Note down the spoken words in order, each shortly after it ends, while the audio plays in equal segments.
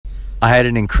I had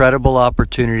an incredible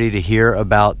opportunity to hear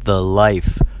about the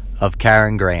life of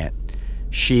Karen Grant.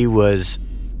 She was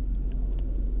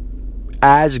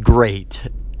as great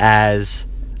as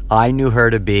I knew her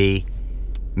to be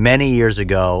many years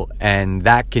ago, and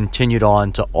that continued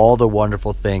on to all the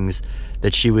wonderful things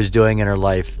that she was doing in her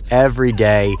life every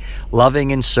day,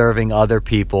 loving and serving other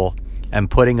people and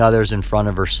putting others in front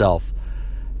of herself.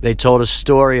 They told a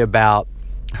story about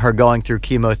her going through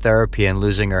chemotherapy and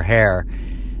losing her hair,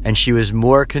 and she was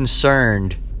more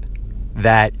concerned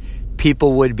that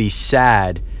people would be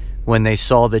sad when they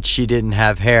saw that she didn't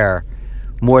have hair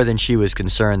more than she was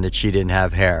concerned that she didn't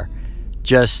have hair.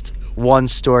 Just one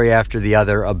story after the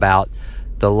other about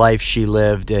the life she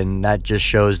lived, and that just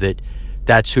shows that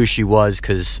that's who she was,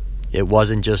 because it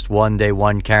wasn't just one day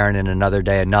one Karen and another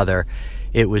day another.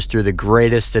 It was through the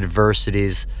greatest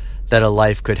adversities that a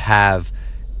life could have,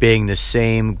 being the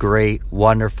same great,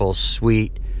 wonderful,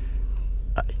 sweet,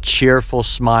 cheerful,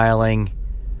 smiling,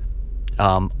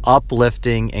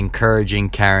 uplifting, encouraging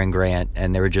Karen Grant.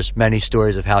 And there were just many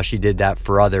stories of how she did that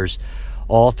for others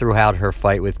all throughout her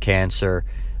fight with cancer,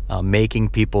 making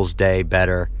people's day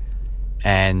better,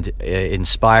 and it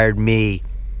inspired me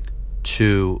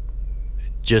to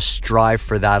just strive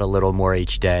for that a little more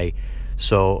each day.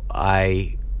 So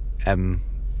I am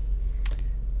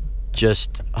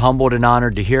just humbled and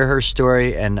honored to hear her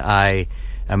story, and I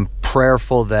am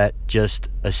prayerful that just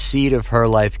a seed of her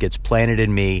life gets planted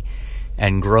in me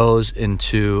and grows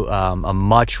into a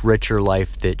much richer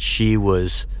life that she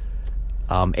was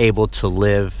able to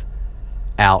live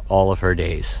out all of her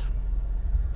days.